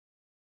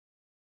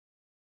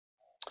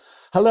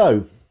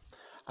Hello,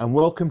 and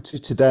welcome to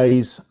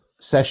today's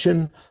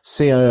session,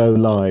 CIO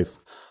Live.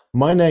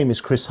 My name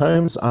is Chris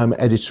Holmes. I'm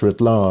editor at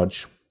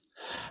large,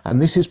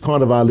 and this is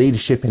part of our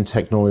Leadership in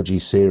Technology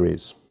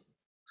series.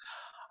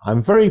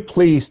 I'm very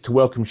pleased to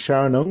welcome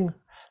Sharon Ng,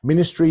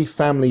 Ministry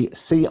Family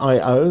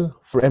CIO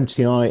for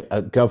MTI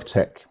at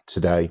GovTech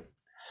today.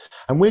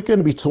 And we're going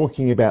to be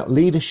talking about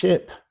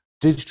leadership,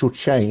 digital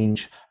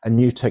change, and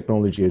new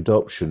technology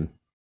adoption.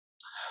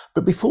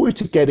 But before we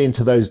get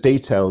into those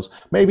details,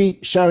 maybe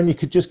Sharon, you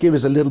could just give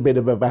us a little bit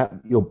about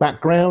your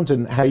background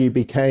and how you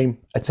became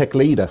a tech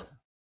leader.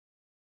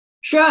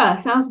 Sure,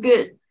 sounds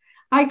good.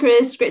 Hi,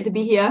 Chris. Great to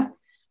be here.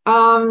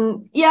 I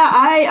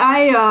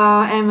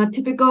am a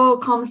typical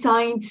com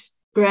science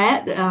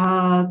grad.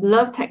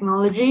 Love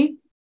technology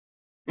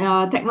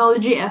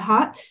at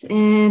heart,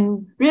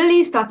 and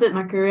really started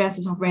my career as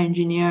a software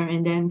engineer,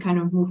 and then kind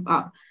of moved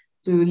up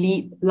to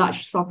lead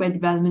large software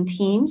development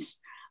teams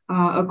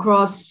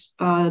across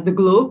the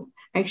globe,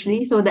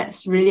 actually. So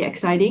that's really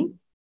exciting.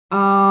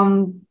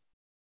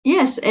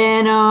 Yes,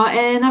 and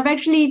I've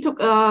actually took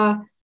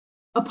a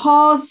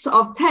pause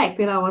of tech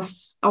when I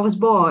was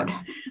bored,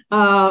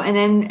 and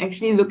then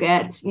actually look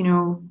at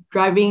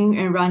driving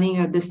and running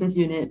a business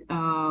unit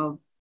for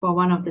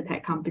one of the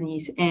tech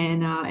companies,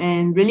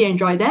 and really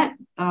enjoyed that.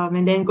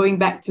 And then going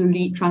back to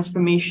lead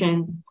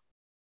transformation,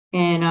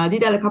 and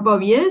did that a couple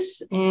of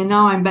years, and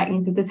now I'm back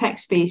into the tech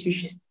space,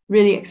 which is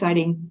really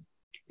exciting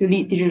to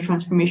lead digital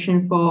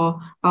transformation for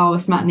our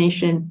smart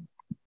nation.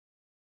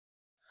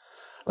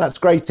 That's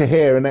great to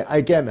hear. And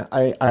again,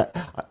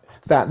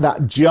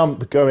 that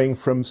jump going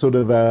from sort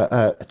of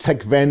a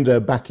tech vendor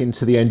back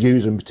into the end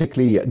user, and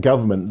particularly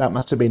government, that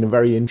must have been a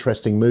very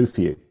interesting move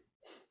for you.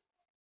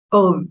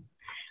 Oh,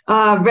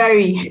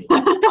 very,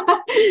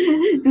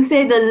 to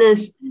say the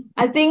least.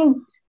 I think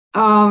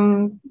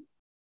one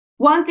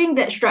thing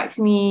that strikes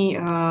me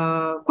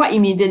quite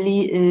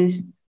immediately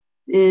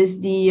is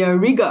the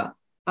rigor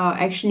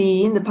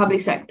actually in the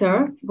public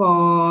sector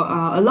for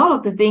a lot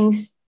of the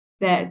things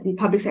that the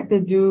public sector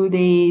do.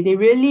 They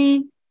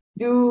really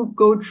do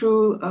go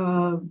through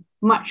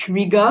much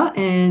rigor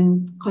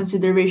and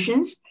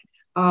considerations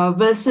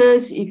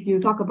versus if you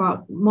talk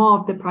about more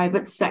of the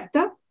private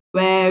sector,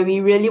 where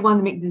we really want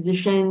to make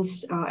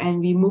decisions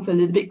and we move a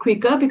little bit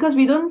quicker because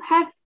we don't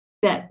have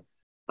that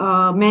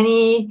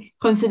many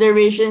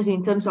considerations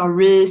in terms of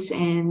risk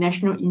and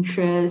national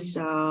interest.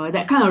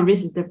 That kind of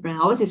risk is different.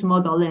 Ours is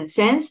more dollar and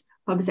cents.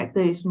 Public sector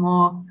is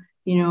more,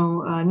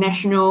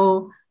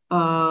 national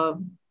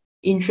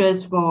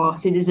interest for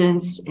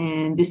citizens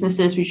and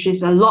businesses, which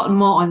is a lot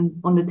more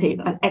on the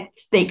table, at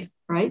stake,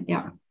 right?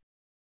 Yeah.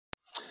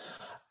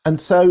 And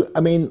so, I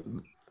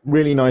mean,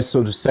 really nice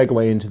sort of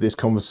segue into this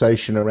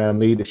conversation around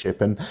leadership.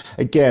 And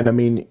again, I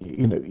mean,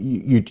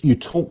 you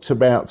talked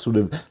about sort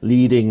of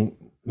leading,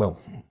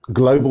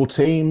 global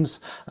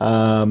teams,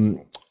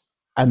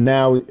 and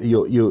now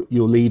you're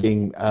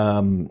leading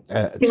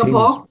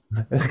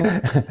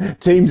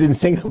teams in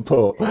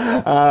Singapore.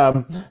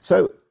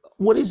 So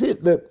what is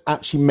it that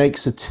actually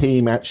makes a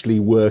team actually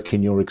work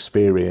in your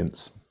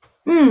experience?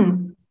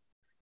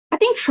 I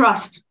think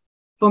trust,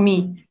 for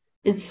me.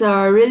 It's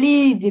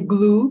really the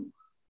glue,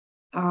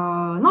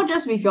 not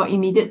just with your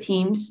immediate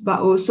teams, but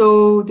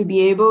also to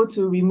be able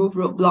to remove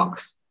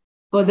roadblocks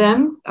for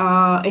them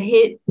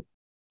ahead.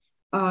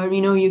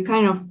 You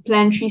kind of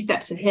plan 3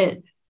 steps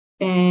ahead,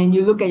 and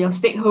you look at your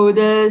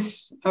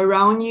stakeholders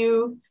around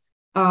you.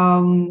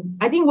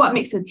 I think what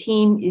makes a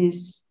team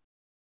is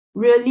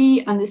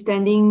really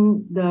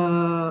understanding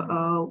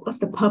the what's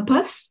the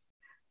purpose,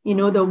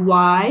 the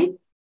why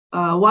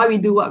we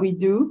do what we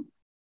do,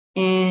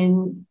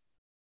 and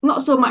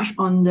not so much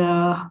on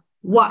the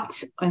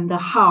what and the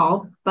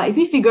how, but if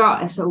we figure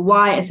out as a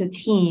why as a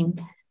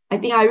team, I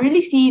think I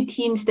really see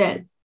teams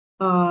that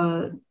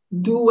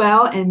do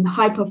well, and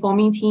high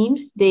performing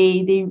teams,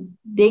 they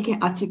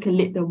can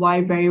articulate the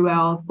why very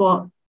well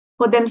for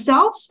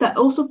themselves, but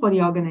also for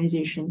the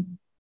organization.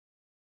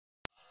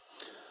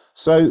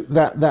 So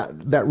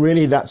that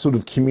really, that sort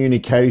of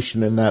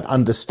communication and that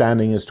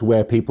understanding as to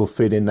where people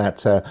fit in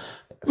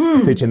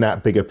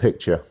that bigger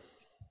picture.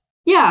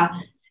 Yeah.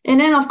 And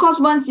then of course,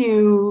 once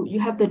you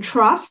have the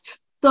trust,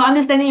 so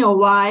understanding your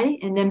why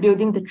and then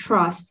building the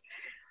trust.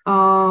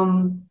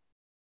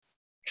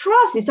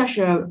 Trust is such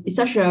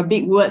a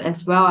big word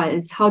as well.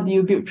 It's how do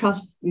you build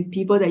trust with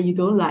people that you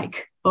don't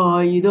like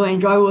or you don't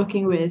enjoy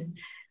working with.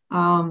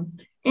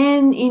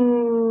 And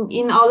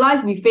in our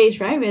life we face,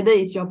 right, whether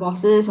it's your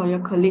bosses or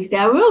your colleagues,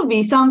 there will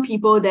be some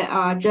people that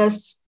are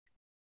just,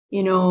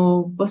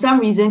 for some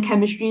reason,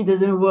 chemistry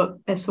doesn't work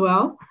as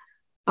well.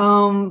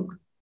 So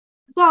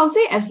I'll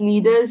say as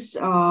leaders,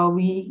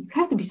 we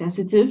have to be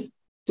sensitive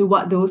to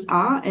what those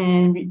are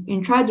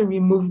and try to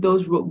remove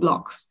those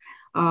roadblocks.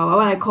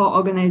 What I call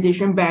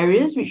organization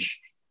barriers, which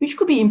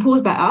could be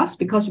imposed by us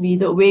because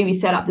the way we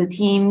set up the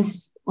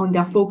teams on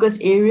their focus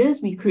areas,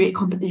 we create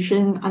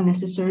competition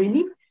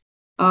unnecessarily.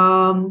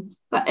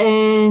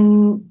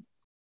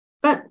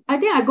 But I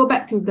think I go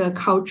back to the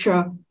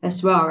culture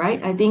as well,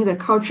 right? I think the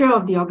culture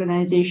of the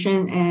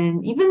organization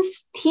and even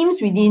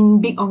teams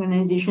within big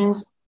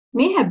organizations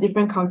may have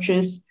different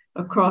cultures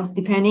across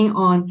depending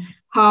on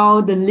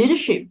how the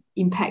leadership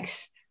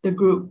impacts the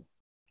group.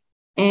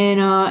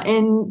 And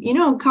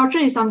culture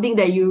is something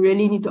that you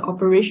really need to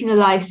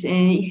operationalize,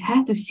 and you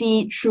have to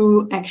see it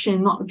through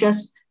action, not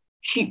just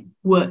cheap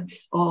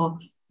words or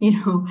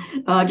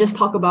just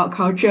talk about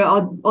culture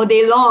all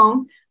day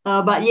long,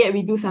 but yet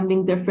we do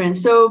something different.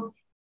 So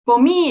for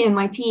me and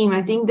my team,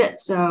 I think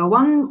that's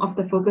one of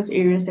the focus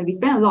areas that we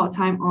spend a lot of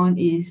time on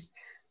is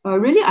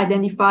really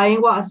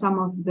identifying what are some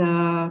of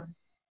the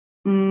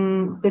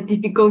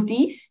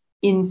difficulties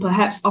in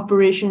perhaps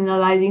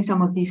operationalizing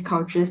some of these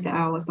cultures that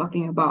I was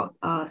talking about.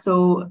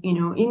 So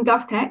in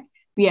GovTech,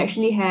 we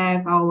actually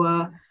have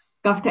our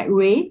GovTech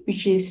way,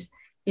 which is,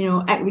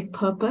 act with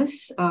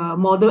purpose,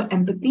 model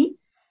empathy,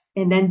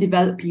 and then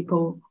develop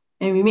people.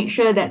 And we make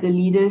sure that the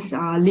leaders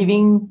are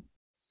living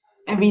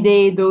every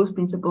day those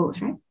principles,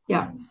 right?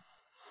 Yeah.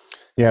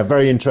 Yeah,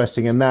 very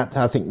interesting. And that,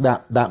 I think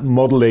that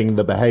modeling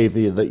the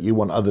behavior that you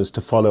want others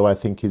to follow, I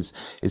think is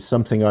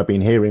something I've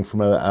been hearing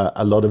from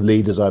a lot of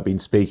leaders I've been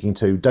speaking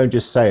to. Don't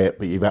just say it,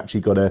 but you've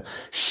actually got to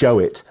show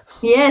it.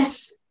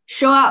 Yes,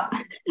 show up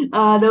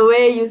the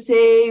way you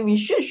say we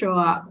should show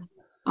up.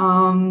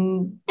 I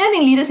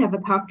think leaders have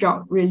a tough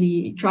job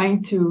really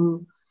trying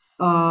to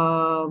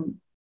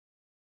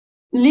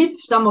live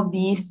some of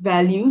these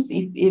values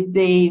if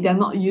they're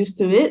not used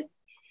to it.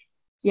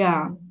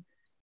 Yeah.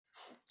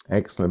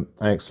 Excellent.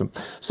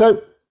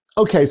 So,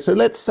 okay, so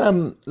let's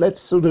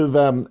sort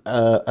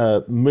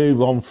of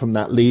move on from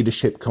that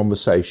leadership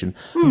conversation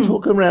and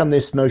talk around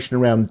this notion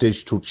around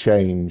digital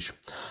change.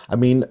 I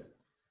mean,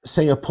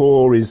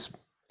 Singapore is,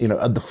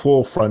 at the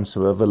forefront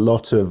of a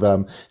lot of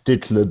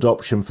digital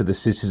adoption for the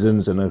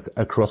citizens and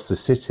across the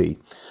city.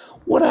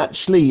 What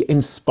actually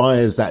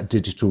inspires that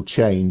digital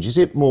change? Is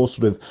it more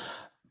sort of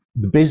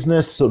the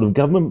business, sort of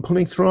government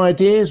pulling through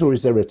ideas, or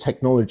is there a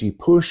technology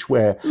push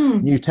where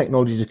new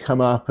technologies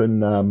come up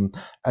and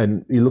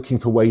you're looking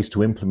for ways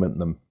to implement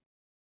them?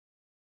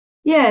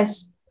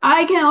 Yes,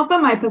 I can offer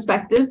my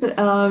perspective.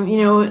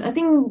 I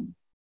think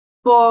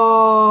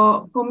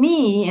for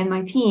me and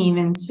my team,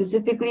 and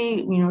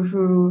specifically,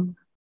 through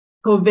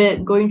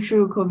going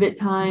through COVID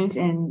times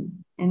and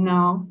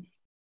now,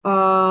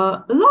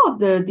 a lot of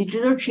the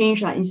digital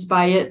change are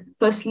inspired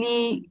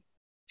firstly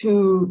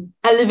to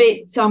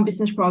elevate some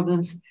business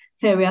problems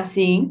that we are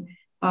seeing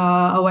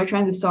or we're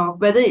trying to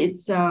solve, whether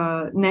it's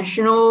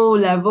national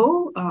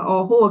level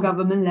or whole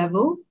government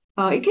level.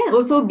 It can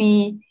also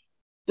be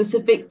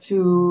specific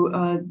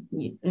to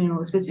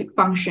specific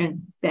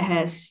function that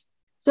has.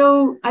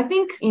 So I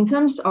think in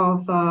terms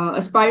of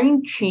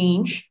aspiring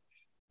change,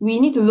 we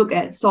need to look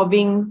at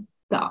solving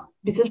the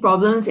business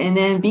problems and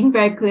then being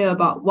very clear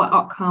about what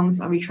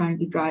outcomes are we trying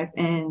to drive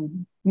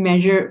and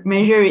measure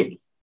it,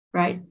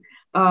 right?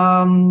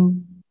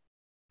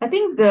 I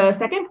think the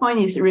second point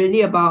is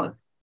really about,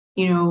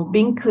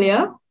 being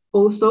clear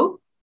also.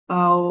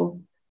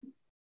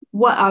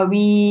 What are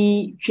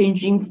we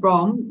changing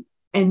from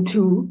and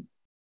to,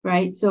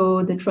 right?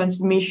 So the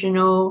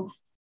transformational,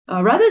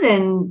 rather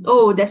than,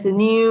 there's a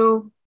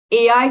new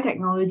AI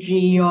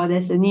technology or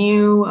there's a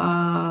new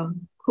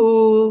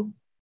cool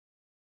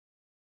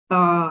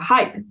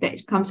hype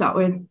that comes out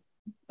with.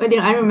 But then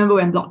I remember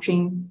when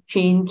blockchain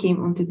came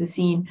onto the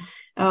scene.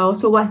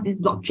 So what's this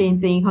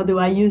blockchain thing? How do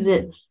I use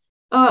it?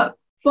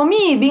 For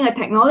me, being a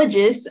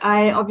technologist,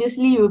 I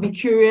obviously will be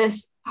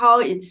curious how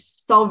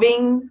it's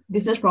solving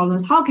business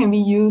problems. How can we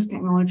use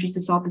technology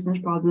to solve business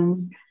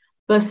problems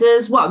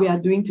versus what we are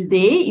doing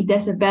today? If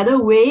there's a better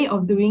way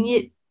of doing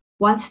it,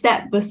 one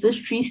step versus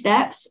 3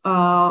 steps,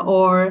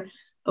 or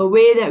a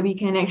way that we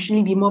can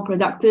actually be more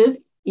productive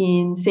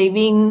in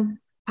saving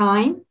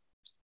time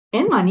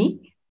and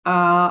money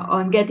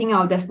on getting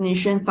our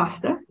destination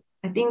faster.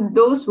 I think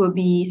those will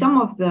be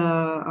some of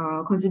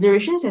the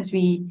considerations as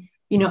we,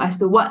 as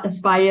to what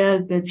aspire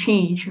the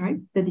change, right?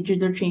 The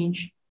digital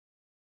change.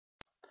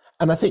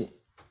 And I think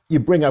you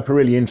bring up a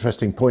really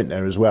interesting point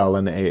there as well.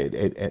 And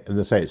as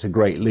I say, it's a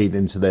great lead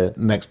into the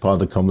next part of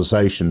the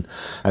conversation.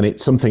 And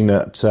it's something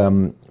that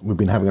we've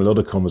been having a lot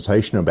of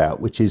conversation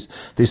about, which is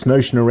this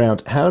notion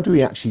around how do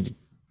we actually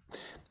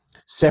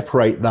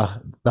separate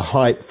the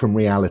hype from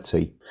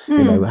reality?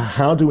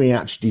 How do we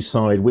actually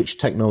decide which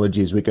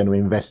technologies we're going to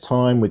invest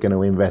time, we're going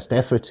to invest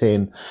effort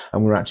in,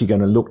 and we're actually going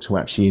to look to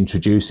actually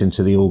introduce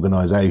into the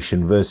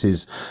organization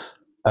versus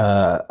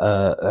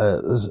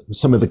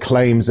some of the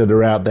claims that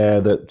are out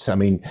there that, I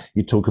mean,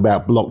 you talk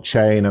about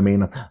blockchain. I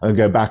mean, I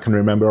go back and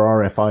remember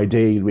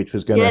RFID, which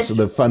was going to sort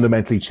of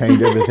fundamentally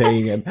change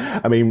everything. And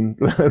I mean,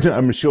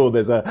 I'm sure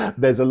there's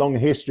a long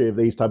history of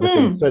these type of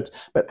things.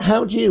 But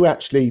how do you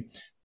actually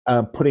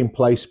put in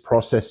place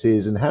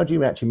processes, and how do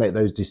you actually make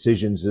those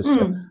decisions as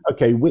to,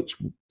 okay, which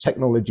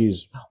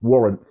technologies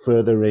warrant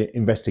further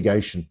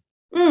investigation?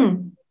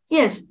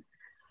 Yes.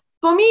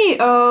 For me,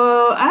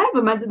 I have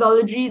a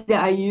methodology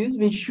that I use,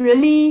 which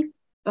really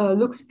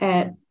looks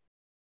at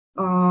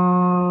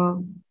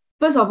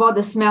first of all,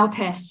 the smell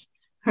test,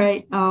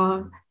 right?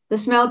 The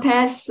smell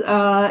test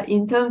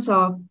in terms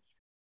of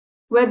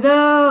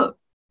whether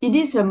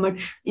is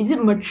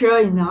it mature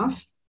enough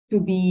to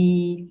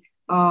be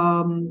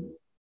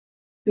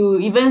to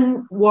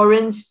even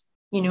warrants,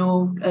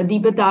 a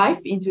deeper dive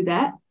into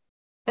that.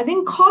 I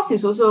think cost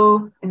is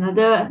also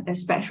another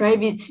aspect,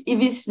 right? If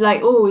it's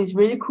like, oh, it's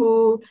really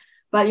cool,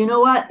 but you know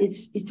what?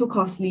 It's too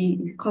costly.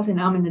 It costs an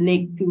arm and a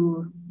leg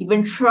to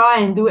even try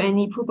and do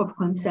any proof of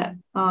concept.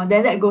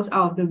 Then that goes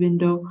out of the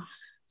window.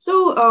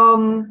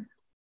 So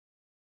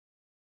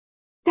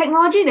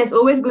technology, there's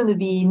always going to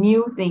be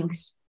new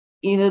things.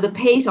 The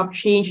pace of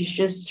change is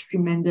just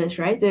tremendous,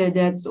 right?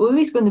 There's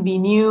always going to be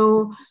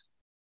new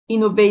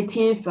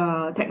innovative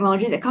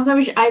technology that comes out,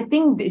 which I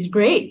think is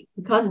great,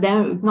 because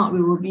then if not,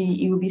 it will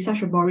be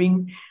such a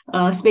boring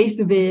space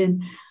to be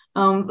in.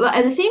 But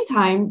at the same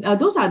time,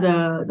 those are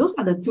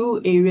the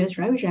two areas,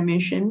 right, which I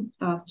mentioned.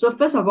 So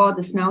first of all,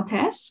 the smell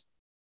test.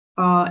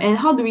 And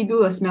how do we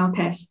do a smell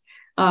test?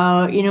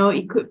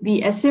 It could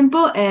be as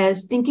simple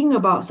as thinking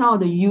about some of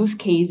the use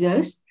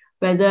cases,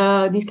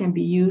 whether this can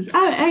be used.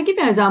 I give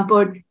you an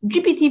example.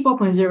 GPT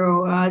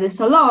 4.0. There's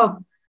a lot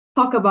of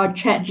talk about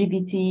Chat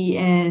GPT,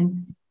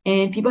 and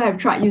people have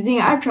tried using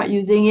it. I've tried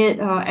using it.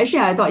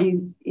 Actually, I thought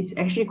it's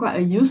actually quite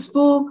a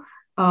useful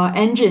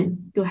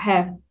engine to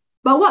have.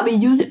 But what we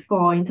use it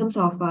for in terms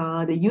of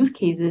the use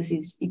cases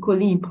is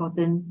equally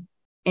important.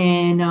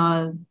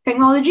 And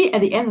technology,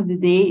 at the end of the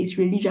day, is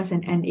really just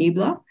an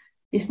enabler.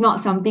 It's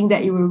not something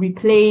that it will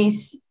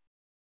replace.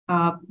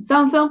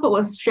 Some people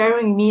was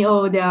sharing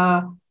with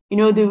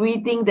me, do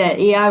we think that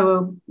AI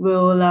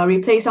will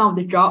replace some of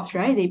the jobs,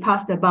 right? They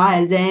pass the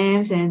bar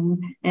exams and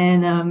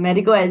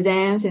medical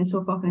exams and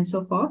so forth and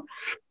so forth.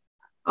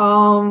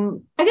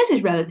 I guess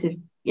it's relative.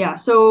 Yeah.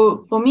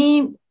 So for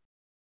me,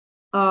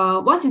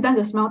 once you've done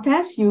the smell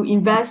test,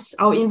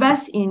 I'll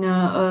invest in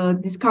a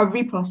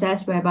discovery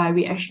process whereby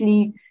we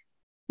actually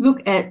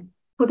look at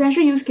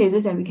potential use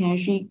cases that we can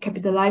actually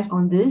capitalize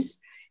on this.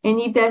 And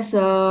if there's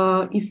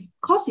a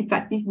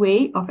cost-effective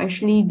way of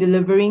actually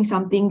delivering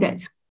something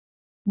that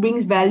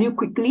brings value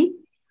quickly,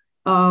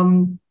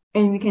 and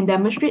we can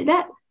demonstrate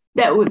that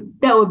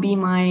would be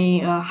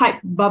my hype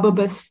bubble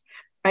burst,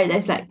 right?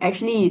 That's like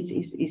actually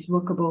it's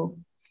workable.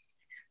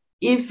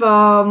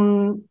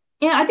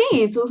 I think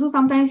it's also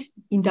sometimes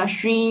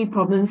industry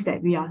problems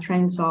that we are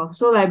trying to solve.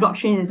 So like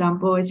blockchain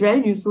example, it's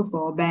very useful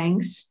for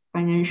banks,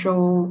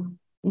 financial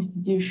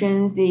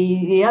institutions.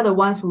 They are the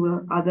ones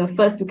who are the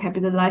first to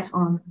capitalize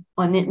on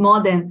it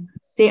more than,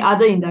 say,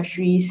 other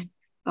industries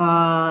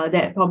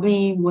that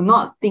probably will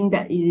not think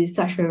that it is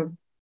such a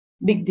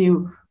big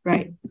deal,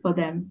 right, for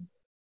them.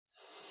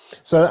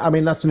 So, I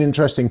mean, that's an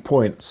interesting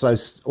point. So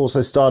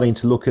also starting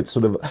to look at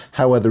sort of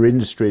how other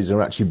industries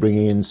are actually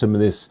bringing in some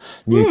of this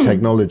new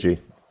technology.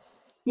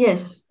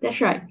 Yes,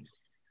 that's right.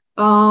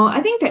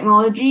 I think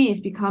technology is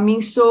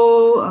becoming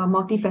so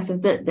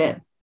multifaceted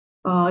that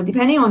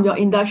depending on your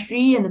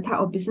industry and the type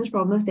of business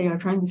problems that you're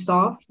trying to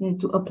solve,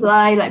 to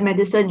apply like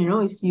medicine,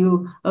 is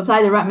you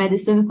apply the right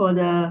medicine for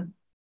the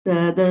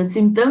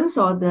symptoms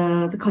or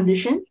the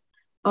condition.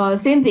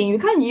 Same thing, you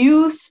can't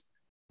use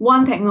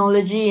one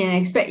technology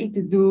and expect it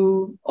to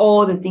do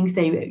all the things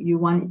that you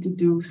want it to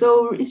do.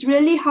 So it's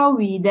really how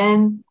we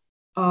then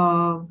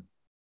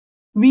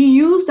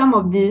reuse some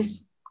of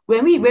this.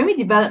 When we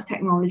develop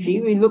technology,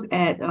 we look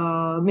at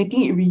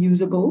making it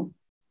reusable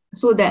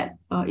so that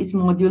it's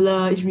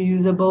modular, it's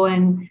reusable,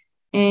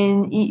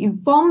 and it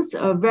forms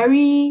a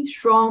very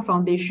strong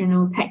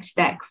foundational tech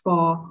stack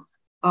for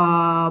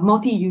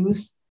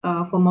multi-use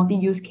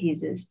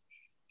cases.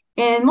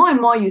 And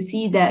more you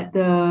see that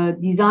the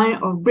design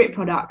of great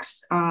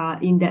products are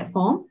in that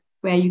form,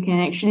 where you can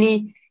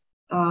actually,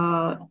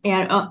 I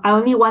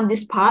only want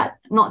this part,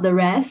 not the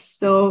rest.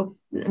 So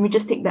let me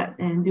just take that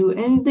and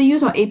the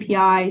use of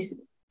APIs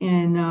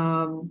and,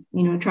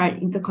 try to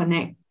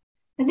interconnect.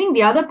 I think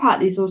the other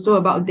part is also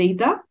about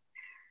data,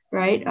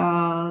 right?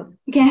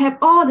 You can have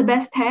all the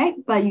best tech,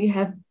 but you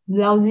have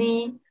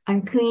lousy,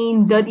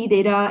 unclean, dirty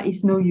data,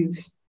 it's no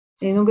use.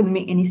 They're not going to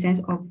make any sense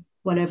of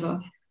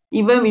whatever.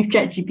 Even with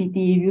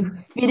ChatGPT, if you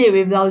feed it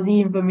with lousy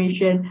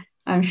information,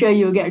 I'm sure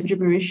you'll get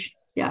gibberish.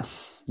 Yeah.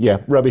 Yeah,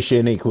 rubbish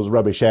in equals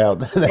rubbish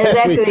out.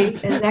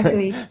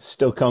 Exactly.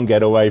 Still can't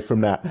get away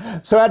from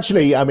that. So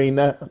actually, I mean,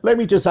 let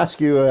me just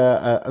ask you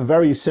a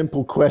very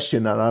simple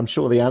question, and I'm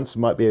sure the answer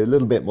might be a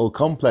little bit more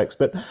complex.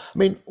 But I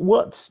mean,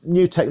 what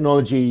new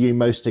technology are you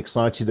most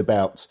excited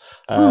about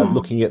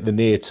looking at the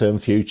near-term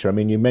future? I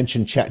mean, you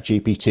mentioned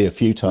ChatGPT a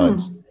few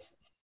times.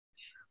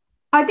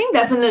 I think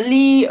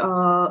definitely,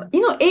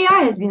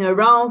 AI has been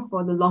around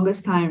for the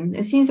longest time.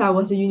 Since I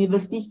was a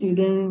university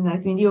student,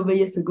 like 20 over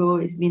years ago,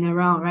 it's been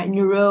around, right?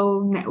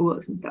 Neural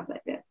networks and stuff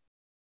like that.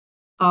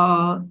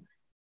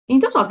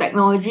 In terms of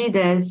technology,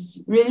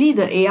 there's really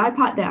the AI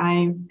part that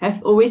I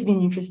have always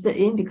been interested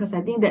in, because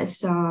I think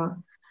that's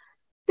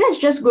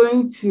just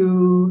going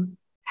to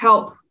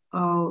help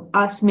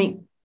us make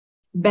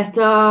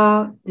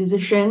better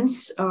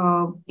decisions,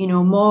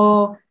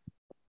 more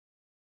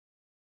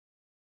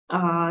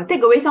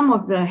take away some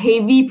of the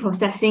heavy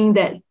processing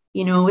that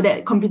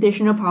that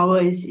computational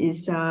power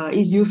is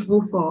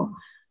useful for.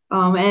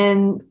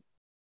 And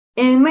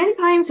many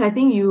times I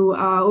think you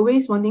are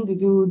always wanting to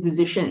do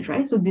decisions,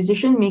 right? So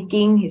decision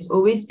making has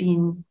always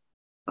been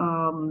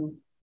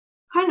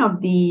kind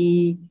of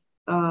the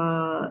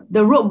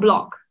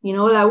roadblock,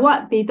 like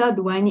what data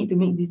do I need to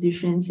make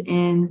decisions?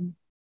 And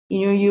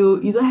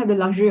you don't have the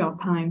luxury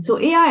of time. So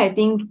AI, I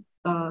think,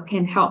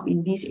 can help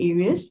in these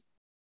areas.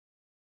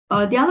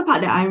 The other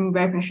part that I'm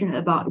very passionate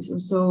about is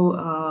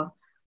also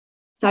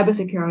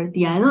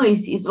cybersecurity. I know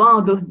it's one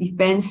of those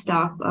defense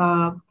stuff.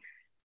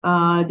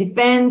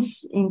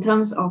 Defense in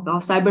terms of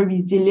our cyber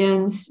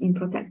resilience in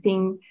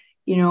protecting,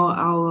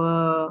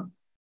 our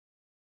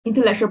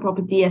intellectual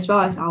property as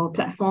well as our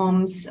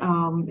platforms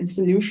and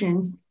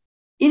solutions.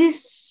 It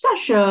is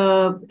such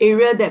a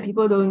area that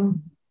people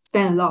don't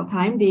spend a lot of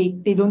time.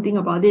 They don't think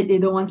about it. They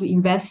don't want to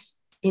invest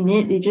in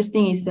it. They just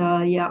think it's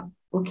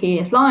okay,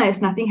 as long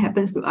as nothing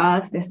happens to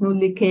us, there's no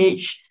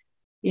leakage.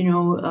 They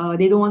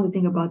don't want to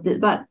think about it.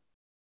 But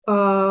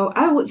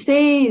I would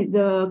say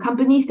the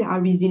companies that are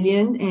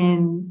resilient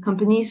and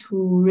companies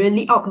who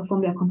really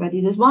outperform their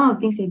competitors, one of the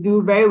things they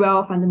do very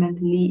well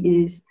fundamentally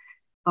is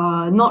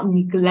not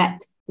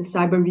neglect the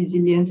cyber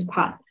resilience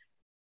part.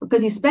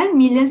 Because you spend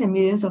millions and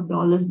millions of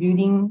dollars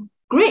building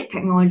great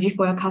technology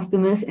for your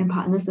customers and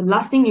partners, the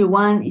last thing you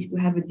want is to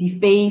have a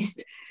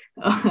defaced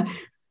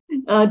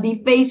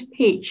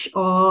page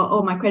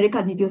or my credit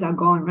card details are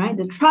gone, right?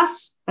 The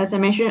trust, as I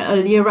mentioned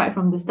earlier, right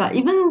from the start,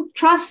 even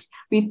trust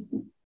with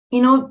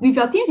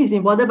your teams is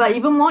important, but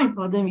even more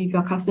important with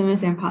your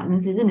customers and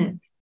partners, isn't it?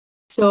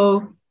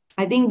 So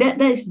I think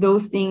that is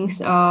those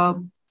things.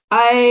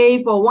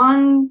 I, for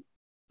one,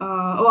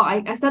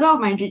 I started off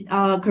my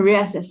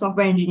career as a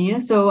software engineer,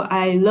 so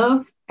I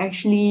love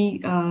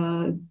actually,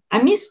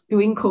 I miss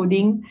doing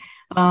coding,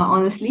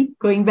 honestly,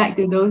 going back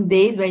to those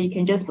days where you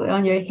can just put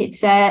on your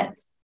headset,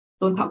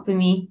 don't talk to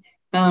me,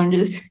 I'm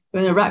just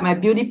going to write my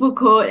beautiful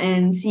code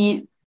and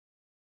see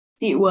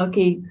it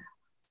working.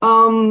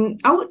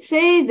 I would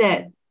say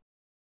that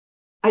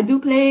I do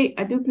play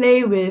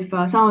with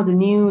some of the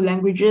new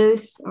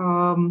languages,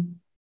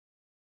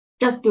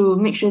 just to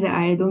make sure that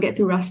I don't get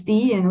too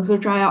rusty, and also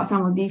try out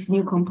some of these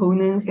new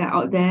components that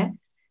are out there,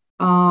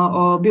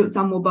 or build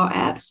some mobile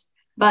apps.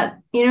 But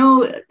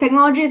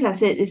technology, as I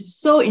said, is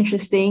so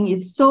interesting.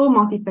 It's so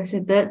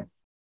multifaceted.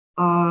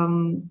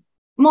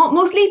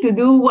 Mostly to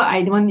do what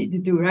I want it to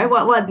do, right?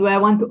 What do I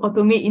want to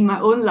automate in my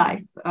own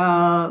life?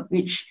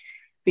 Which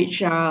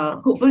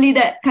hopefully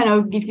that kind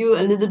of give you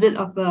a little bit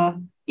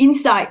of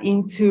insight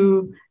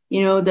into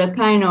the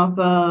kind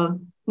of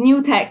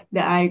new tech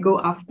that I go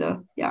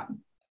after. Yeah.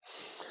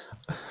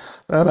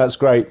 No, that's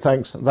great.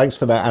 Thanks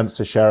for that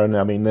answer, Sharon.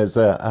 I mean, there's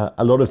a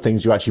lot of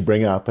things you actually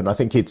bring up, and I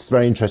think it's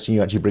very interesting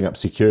you actually bring up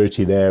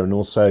security there, and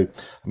also,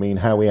 I mean,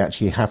 how we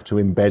actually have to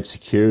embed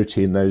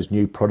security in those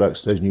new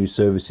products, those new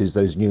services,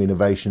 those new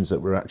innovations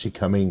that we're actually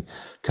coming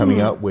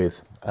up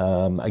with.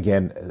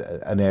 Again,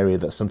 an area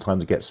that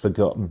sometimes gets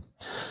forgotten.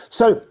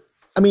 So,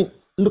 I mean,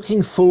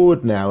 looking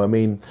forward now, I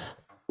mean,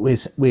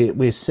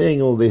 we're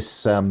seeing all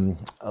this, the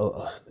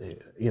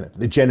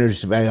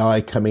generative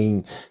AI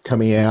coming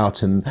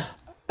out, and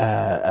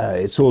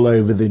it's all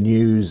over the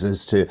news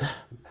as to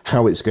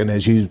how it's going to,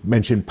 as you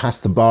mentioned,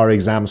 pass the bar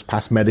exams,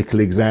 pass medical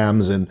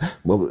exams, and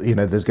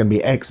there's going to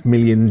be X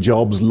million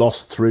jobs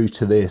lost through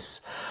to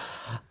this.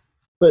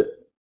 But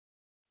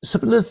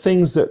some of the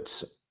things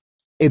that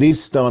it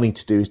is starting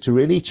to do is to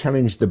really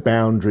challenge the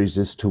boundaries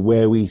as to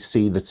where we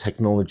see the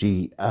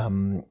technology,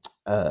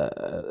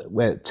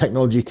 where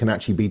technology can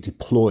actually be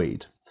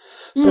deployed.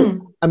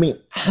 So, I mean,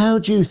 how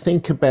do you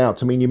think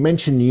about, I mean, you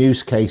mentioned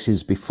use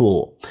cases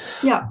before,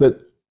 but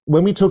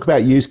when we talk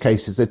about use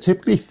cases, they're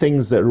typically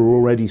things that are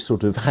already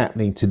sort of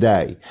happening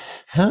today.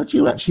 How do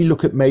you actually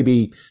look at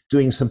maybe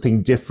doing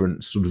something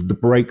different, sort of the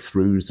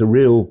breakthroughs, the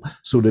real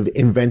sort of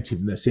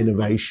inventiveness,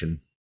 innovation?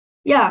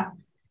 Yeah,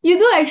 you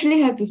do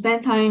actually have to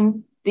spend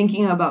time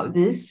thinking about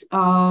this.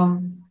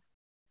 And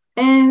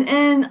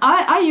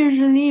I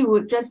usually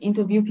would just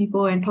interview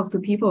people and talk to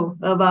people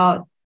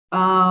about,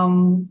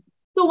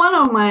 so one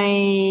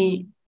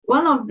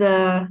of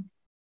the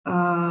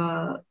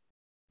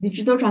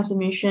digital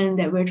transformation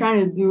that we're trying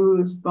to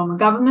do is from a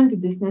government to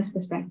business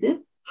perspective.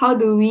 How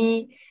do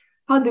we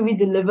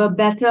deliver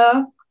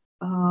better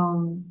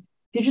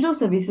digital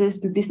services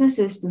to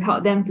businesses to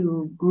help them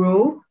to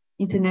grow,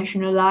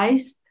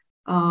 internationalize,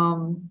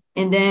 and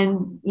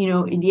then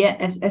in the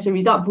end, as a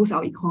result, boost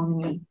our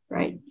economy,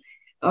 right?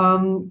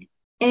 And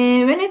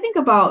whenever I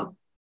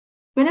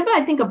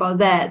think about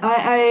that,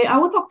 I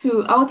will talk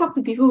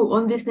to people who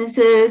own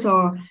businesses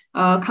or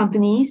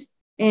companies,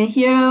 and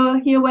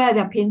hear where are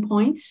their pain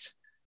points.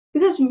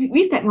 Because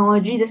with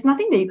technology, there's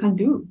nothing that you can't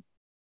do.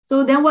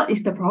 So then what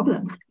is the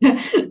problem?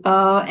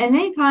 And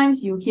many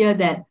times you hear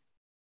that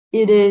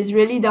it is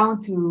really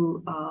down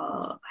to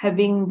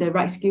having the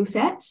right skill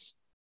sets,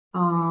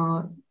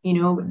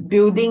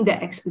 building the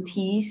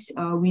expertise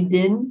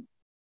within,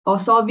 or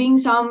solving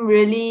some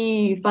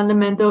really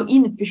fundamental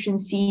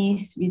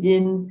inefficiencies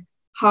within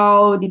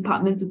how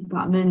department to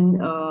department,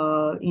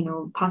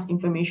 pass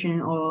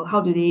information, or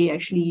how do they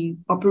actually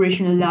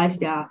operationalize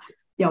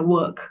their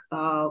work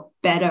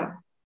better,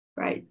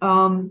 right?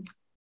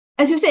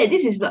 As you said,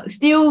 this is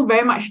still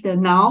very much the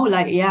now,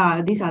 like,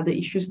 yeah, these are the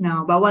issues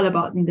now, but what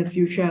about in the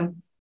future?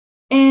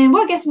 And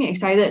what gets me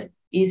excited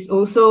is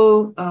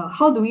also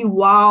how do we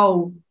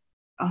wow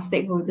our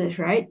stakeholders,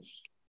 right?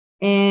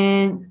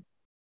 And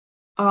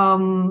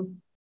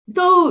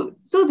so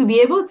to be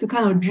able to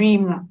kind of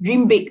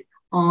dream big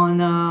on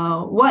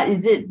what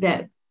is it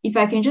that if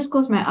I can just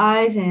close my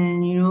eyes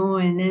and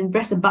and then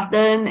press a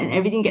button and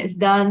everything gets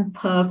done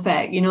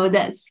perfect,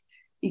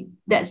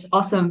 that's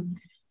awesome.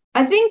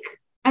 I think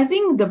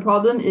the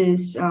problem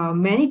is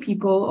many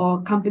people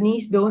or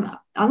companies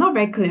are not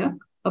very clear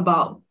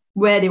about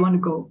where they want to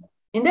go,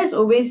 and that's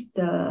always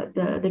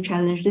the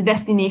challenge, the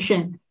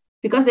destination,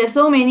 because there's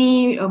so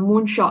many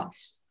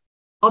moonshots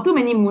or too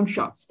many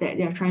moonshots that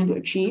they are trying to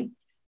achieve,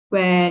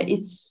 where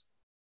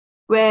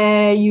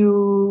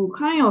you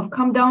kind of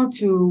come down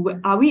to,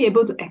 are we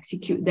able to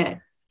execute that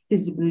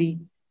feasibly?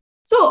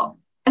 So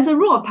as a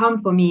rule of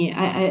thumb for me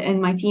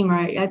and my team,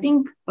 right, I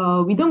think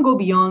we don't go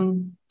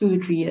beyond 2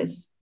 to 3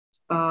 years.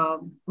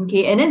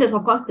 Okay, and then there's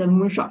of course the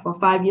moonshot for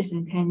 5 years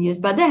and 10 years,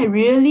 but that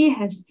really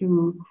has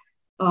to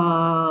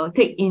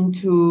take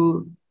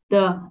into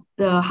the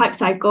hype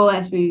cycle,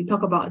 as we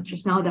talk about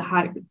just now, the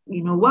hype,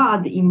 what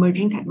are the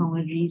emerging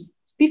technologies?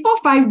 Before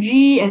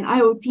 5G and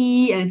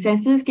IoT and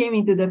sensors came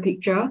into the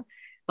picture,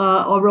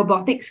 or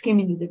robotics came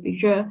into the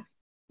picture,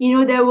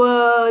 there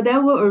were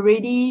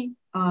already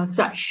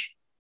such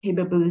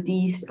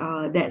capabilities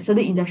that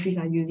certain industries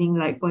are using,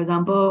 like for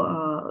example,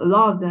 a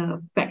lot of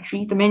the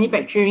factories, the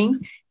manufacturing,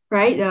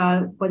 right,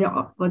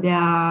 for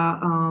their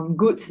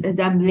goods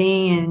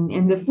assembling,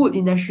 and the food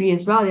industry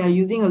as well. They are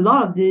using a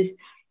lot of this,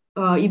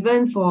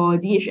 even for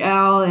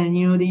DHL, and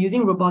they're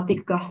using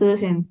robotic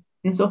clusters and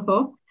so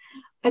forth.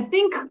 I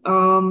think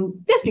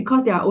that's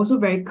because they are also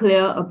very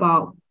clear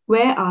about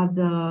where are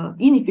the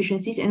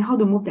inefficiencies and how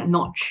to move that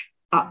notch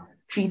up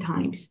 3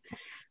 times.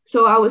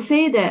 So I would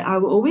say that I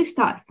will always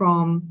start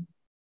from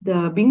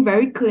being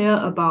very clear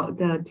about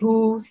the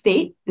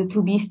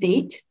to-be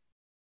state,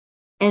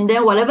 and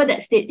then whatever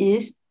that state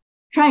is,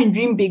 try and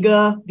dream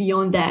bigger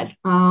beyond that.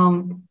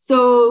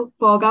 So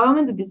for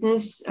government to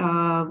business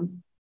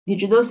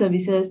digital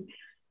services,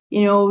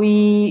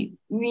 we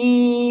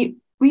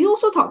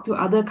also talk to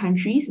other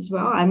countries as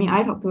well. I mean,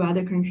 I talk to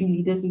other country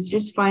leaders to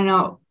just find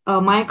out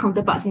my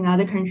counterparts in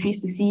other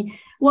countries to see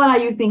what are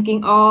you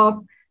thinking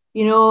of.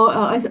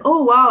 I said,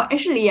 oh wow,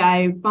 actually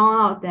I found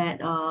out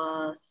that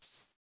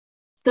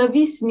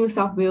Service New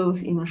South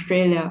Wales in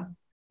Australia,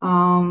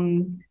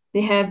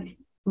 they have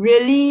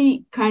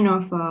really kind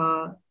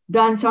of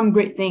done some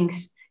great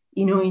things,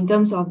 in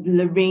terms of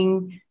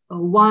delivering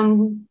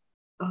one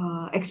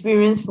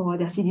experience for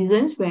their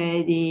citizens,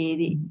 where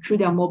they through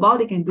their mobile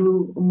they can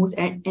do almost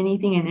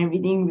anything and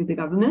everything with the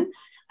government.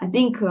 I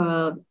think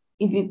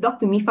if you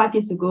talked to me 5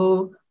 years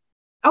ago,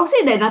 I would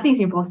say that nothing is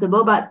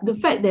impossible, but the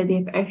fact that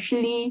they've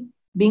actually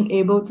been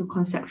able to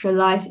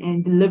conceptualize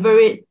and deliver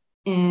it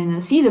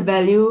and see the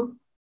value,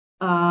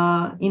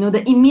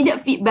 the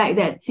immediate feedback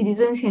that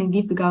citizens can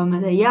give to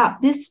government, that yeah,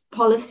 this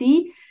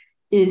policy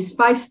is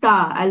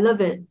 5-star, I love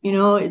it,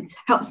 it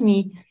helps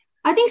me.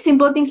 I think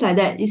simple things like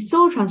that is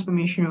so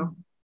transformational.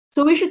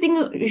 So we should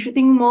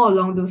think more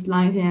along those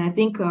lines, and I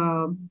think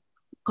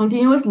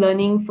continuous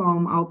learning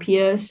from our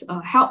peers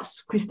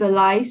helps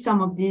crystallize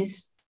some of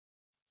these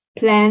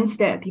plans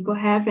that people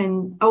have.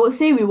 And I would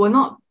say we will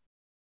not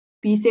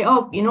say,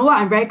 oh, you know what,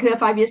 I'm very clear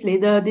 5 years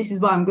later, this is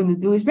what I'm going to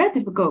do. It's very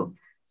difficult.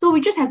 So we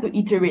just have to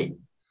iterate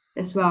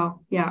as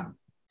well. Yeah.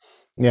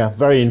 Yeah,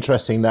 very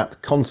interesting,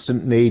 that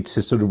constant need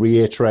to sort of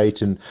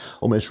reiterate and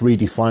almost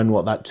redefine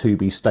what that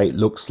to-be state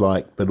looks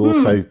like, but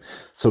also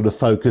sort of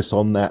focus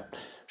on that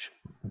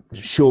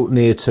short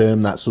near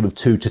term, that sort of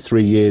 2 to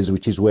 3 years,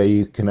 which is where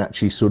you can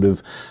actually sort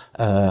of,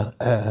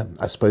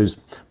 I suppose,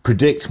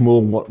 predict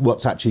more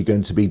what's actually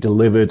going to be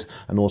delivered,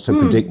 and also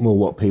predict more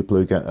what people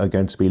are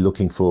going to be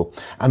looking for.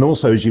 And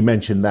also, as you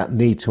mentioned, that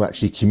need to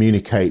actually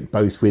communicate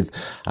both with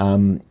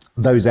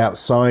those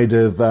outside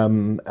of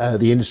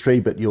the industry,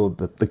 but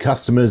the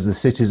customers, the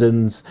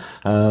citizens,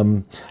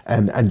 and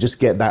just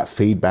get that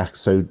feedback,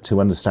 so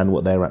to understand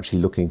what they're actually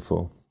looking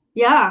for.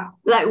 Yeah,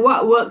 like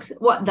what works,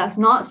 what does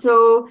not.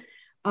 So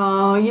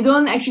you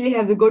don't actually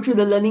have to go through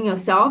the learning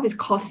yourself. It's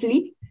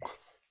costly.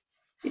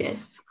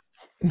 Yes.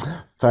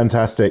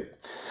 Fantastic.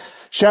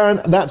 Sharon,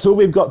 that's all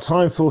we've got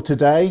time for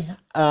today.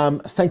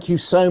 Thank you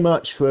so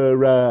much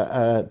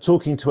for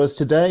talking to us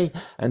today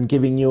and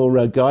giving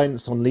your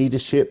guidance on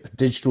leadership,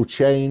 digital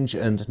change,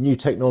 and new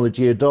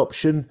technology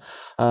adoption.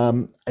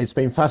 It's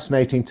been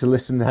fascinating to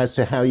listen as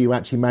to how you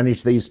actually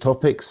manage these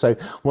topics. So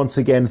once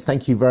again,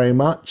 thank you very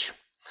much.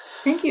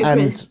 Thank you,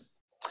 Chris.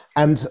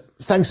 And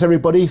thanks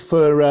everybody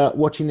for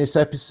watching this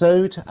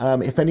episode.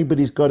 If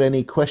anybody's got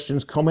any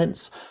questions,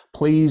 comments,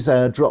 please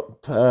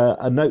drop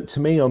a note to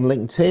me on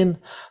LinkedIn.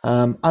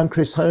 I'm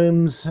Chris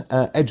Holmes,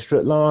 Editor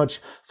at Large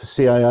for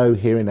CIO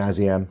here in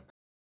ASEAN.